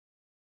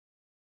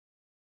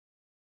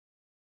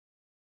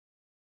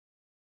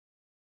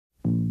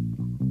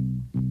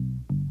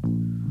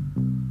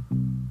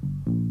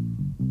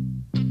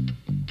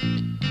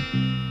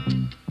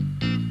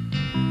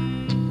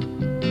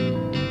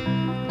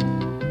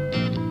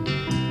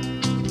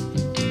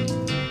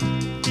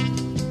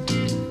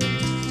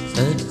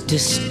A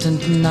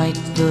distant night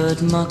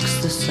bird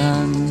mocks the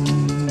sun.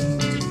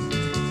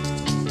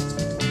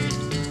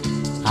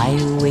 I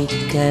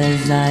wake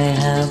as I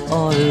have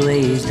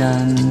always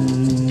done,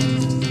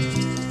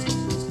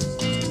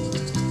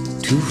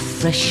 to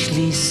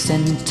freshly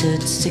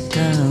scented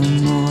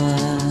sycamore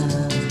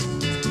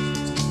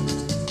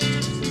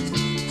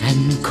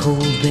and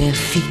cold bare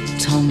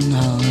feet on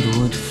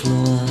hardwood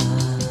floor.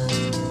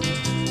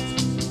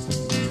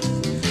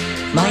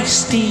 My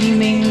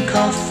steaming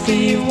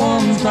coffee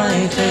warms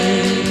my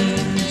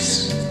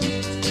face.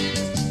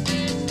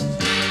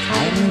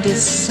 I'm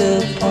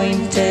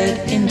disappointed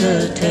in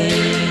the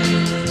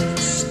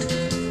taste,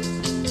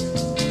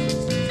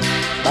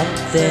 but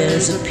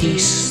there's a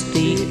peace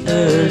the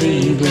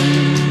early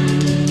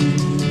brings,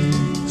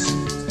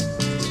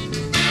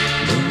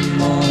 the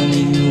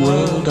morning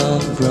world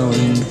of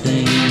growing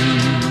things.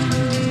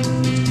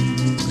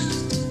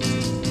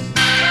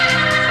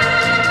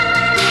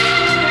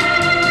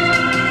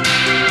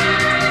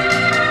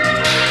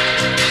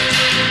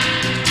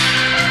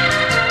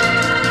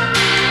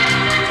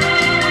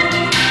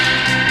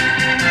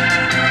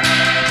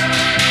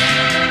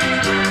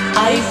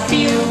 I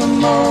feel the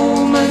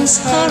moments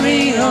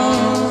hurry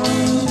on.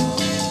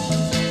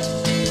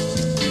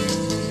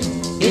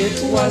 It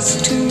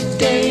was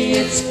today,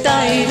 it's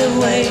died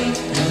away,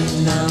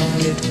 and now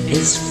it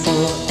is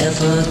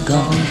forever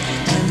gone.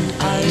 And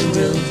I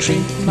will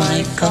drink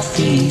my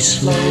coffee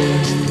slow,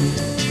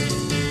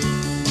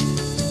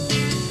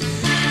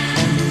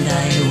 and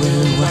I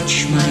will watch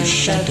my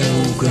shadow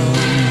grow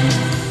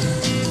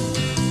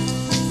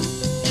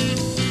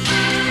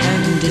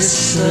and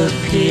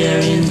disappear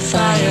in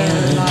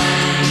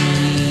firelight.